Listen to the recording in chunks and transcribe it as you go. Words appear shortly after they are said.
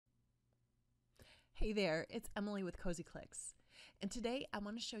Hey there, it's Emily with Cozy Clicks, and today I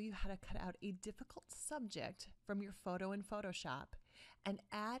want to show you how to cut out a difficult subject from your photo in Photoshop and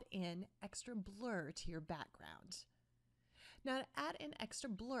add in extra blur to your background. Now to add in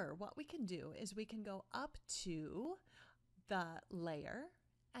extra blur, what we can do is we can go up to the layer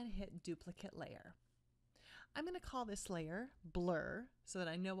and hit duplicate layer. I'm going to call this layer blur so that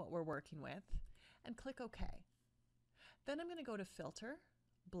I know what we're working with and click OK. Then I'm going to go to Filter,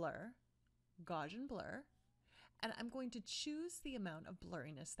 Blur, Gaussian Blur, and I'm going to choose the amount of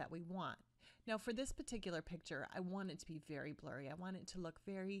blurriness that we want. Now for this particular picture, I want it to be very blurry. I want it to look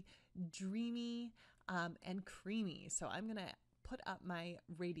very dreamy and creamy. So I'm going to put up my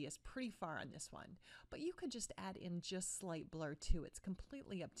radius pretty far on this one, but you could just add in just slight blur too. It's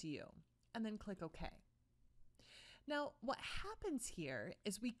completely up to you. And then click OK. Now what happens here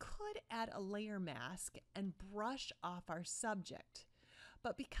is we could add a layer mask and brush off our subject.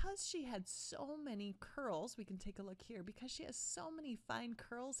 But because she had so many curls, we can take a look here, because she has so many fine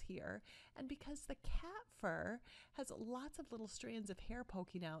curls here, and because the cat fur has lots of little strands of hair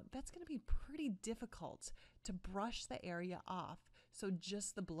poking out, that's going to be pretty difficult to brush the area off so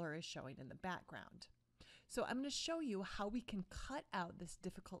just the blur is showing in the background. So I'm going to show you how we can cut out this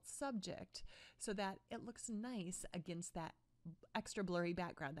difficult subject so that it looks nice against that extra blurry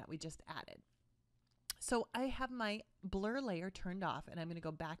background that we just added. So I have my blur layer turned off, and I'm going to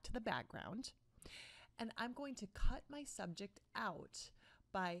go back to the background, and I'm going to cut my subject out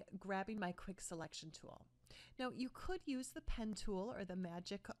by grabbing my quick selection tool. Now you could use the pen tool or the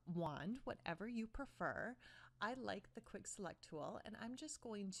magic wand, whatever you prefer. I like the quick select tool, and I'm just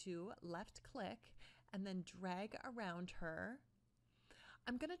going to left click and then drag around her.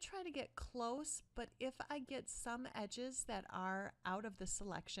 I'm going to try to get close, but if I get some edges that are out of the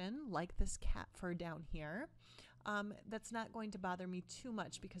selection, like this cat fur down here, that's not going to bother me too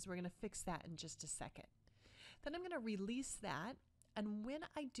much because we're going to fix that in just a second. Then I'm going to release that, and when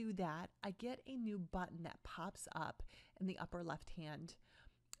I do that, I get a new button that pops up in the upper left-hand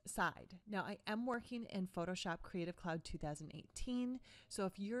side. Now I am working in Photoshop Creative Cloud 2018, so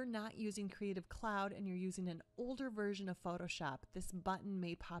if you're not using Creative Cloud and you're using an older version of Photoshop, this button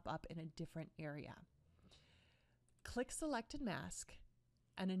may pop up in a different area. Click Selected Mask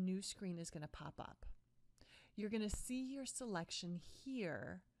and a new screen is going to pop up. You're going to see your selection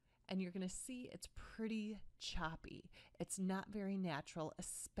here, and you're going to see it's pretty choppy. It's not very natural,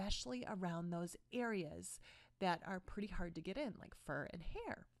 especially around those areas that are pretty hard to get in, like fur and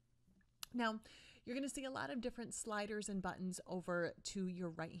hair. Now, you're going to see a lot of different sliders and buttons over to your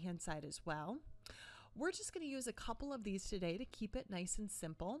right-hand side as well. We're just going to use a couple of these today to keep it nice and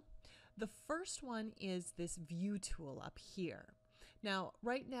simple. The first one is this view tool up here. Now,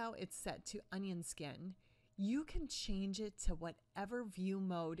 right now it's set to onion skin. You can change it to whatever view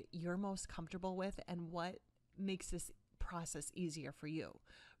mode you're most comfortable with and what makes this process easier for you.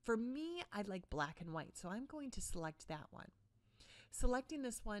 For me, I like black and white, so I'm going to select that one. Selecting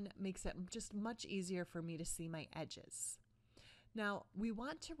this one makes it just much easier for me to see my edges. Now, we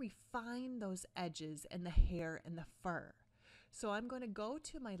want to refine those edges and the hair and the fur. So I'm going to go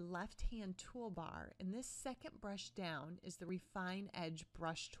to my left-hand toolbar, and this second brush down is the Refine Edge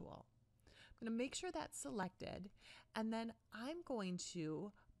brush tool. I'm going to make sure that's selected, and then I'm going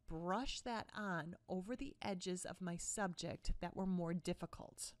to brush that on over the edges of my subject that were more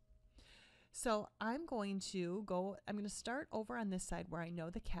difficult. So I'm going to start over on this side where I know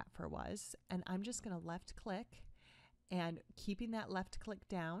the cat fur was, and I'm just going to left click, and keeping that left click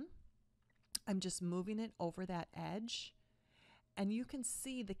down, I'm just moving it over that edge, and you can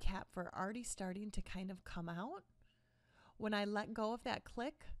see the cat fur already starting to kind of come out. When I let go of that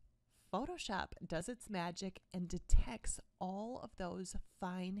click, Photoshop does its magic and detects all of those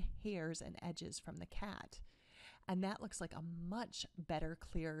fine hairs and edges from the cat. And that looks like a much better,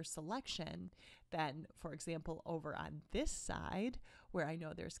 clearer selection than, for example, over on this side where I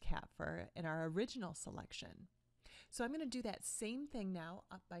know there's cat fur in our original selection. So I'm going to do that same thing now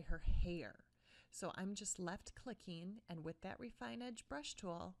up by her hair. So I'm just left clicking, and with that Refine Edge brush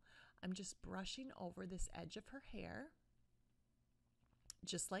tool, I'm just brushing over this edge of her hair,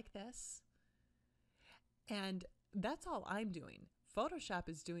 just like this. And that's all I'm doing. Photoshop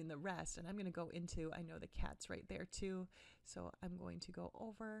is doing the rest, and I'm going to go into, I know the cat's right there too, so I'm going to go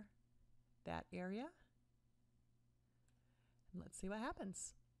over that area, and let's see what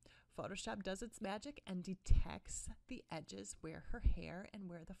happens. Photoshop does its magic and detects the edges where her hair and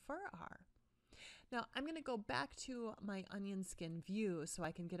where the fur are. Now I'm going to go back to my onion skin view so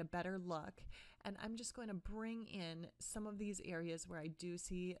I can get a better look, and I'm just going to bring in some of these areas where I do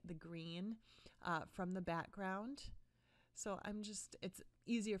see the green from the background. So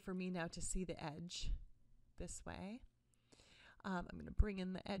easier for me now to see the edge this way. I'm going to bring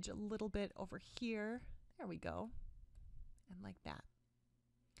in the edge a little bit over here. There we go. And like that.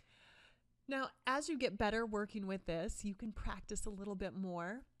 Now, as you get better working with this, you can practice a little bit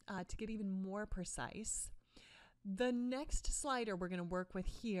more to get even more precise. The next slider we're going to work with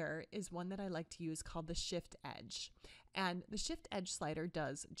here is one that I like to use called the shift edge. And the shift edge slider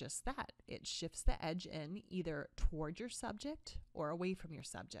does just that. It shifts the edge in either toward your subject or away from your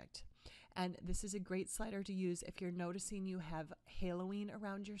subject. And this is a great slider to use if you're noticing you have haloing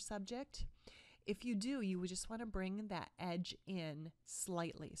around your subject. If you do, you would just want to bring that edge in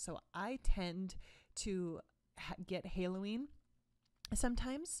slightly. So I tend to get haloing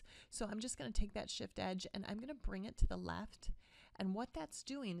sometimes. So I'm just going to take that shift edge and I'm going to bring it to the left. And what that's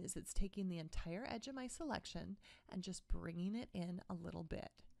doing is it's taking the entire edge of my selection and just bringing it in a little bit.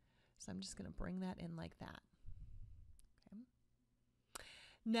 So I'm just going to bring that in like that. Okay.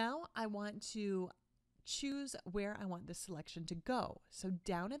 Now I want to choose where I want this selection to go. So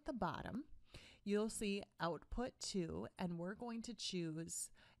down at the bottom, you'll see output to, and we're going to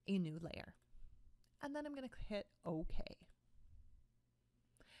choose a new layer. And then I'm going to hit OK.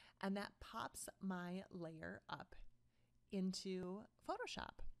 And that pops my layer up into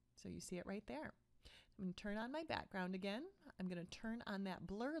Photoshop. So you see it right there. I'm going to turn on my background again. I'm going to turn on that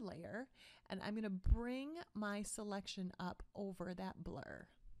blur layer, and I'm going to bring my selection up over that blur.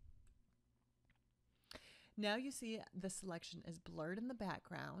 Now you see the selection is blurred in the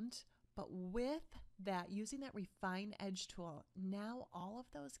background, but with that, using that refine edge tool, now all of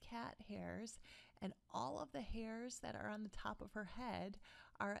those cat hairs and all of the hairs that are on the top of her head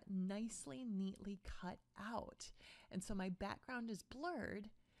are nicely, neatly cut out. And so my background is blurred,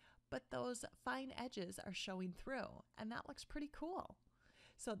 but those fine edges are showing through, and that looks pretty cool.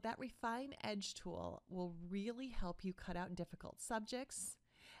 So that refine edge tool will really help you cut out difficult subjects.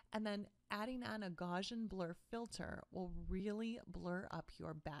 And then adding on a Gaussian blur filter will really blur up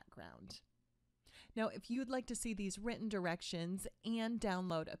your background. Now, if you'd like to see these written directions and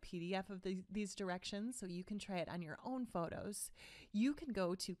download a PDF of these directions so you can try it on your own photos, you can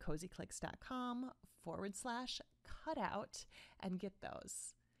go to cozyclicks.com/cutout and get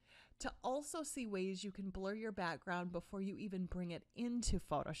those. To also see ways you can blur your background before you even bring it into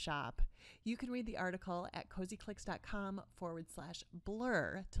Photoshop, you can read the article at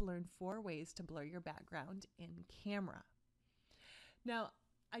cozyclicks.com/blur to learn 4 ways to blur your background in camera. Now,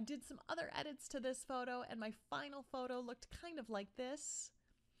 I did some other edits to this photo, and my final photo looked kind of like this.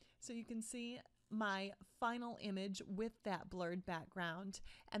 So you can see my final image with that blurred background,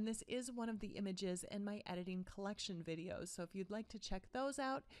 and this is one of the images in my editing collection videos. So if you'd like to check those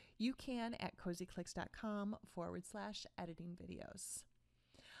out, you can at cozyclicks.com/editing videos.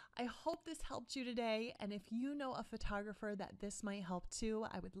 I hope this helped you today, and if you know a photographer that this might help too,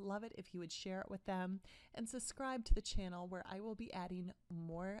 I would love it if you would share it with them and subscribe to the channel where I will be adding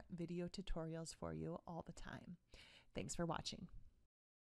more video tutorials for you all the time. Thanks for watching.